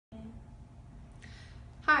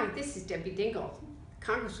Hi, this is Debbie Dingell,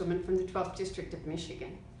 Congresswoman from the 12th District of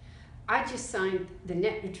Michigan. I just signed the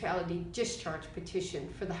net neutrality discharge petition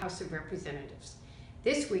for the House of Representatives.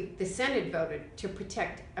 This week, the Senate voted to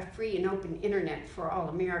protect a free and open internet for all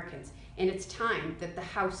Americans, and it's time that the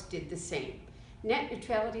House did the same. Net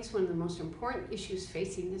neutrality is one of the most important issues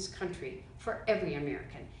facing this country for every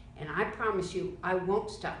American, and I promise you I won't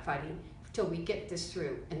stop fighting until we get this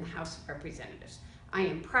through in the House of Representatives. I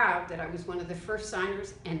am proud that I was one of the first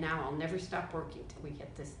signers, and now I'll never stop working till we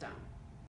get this done.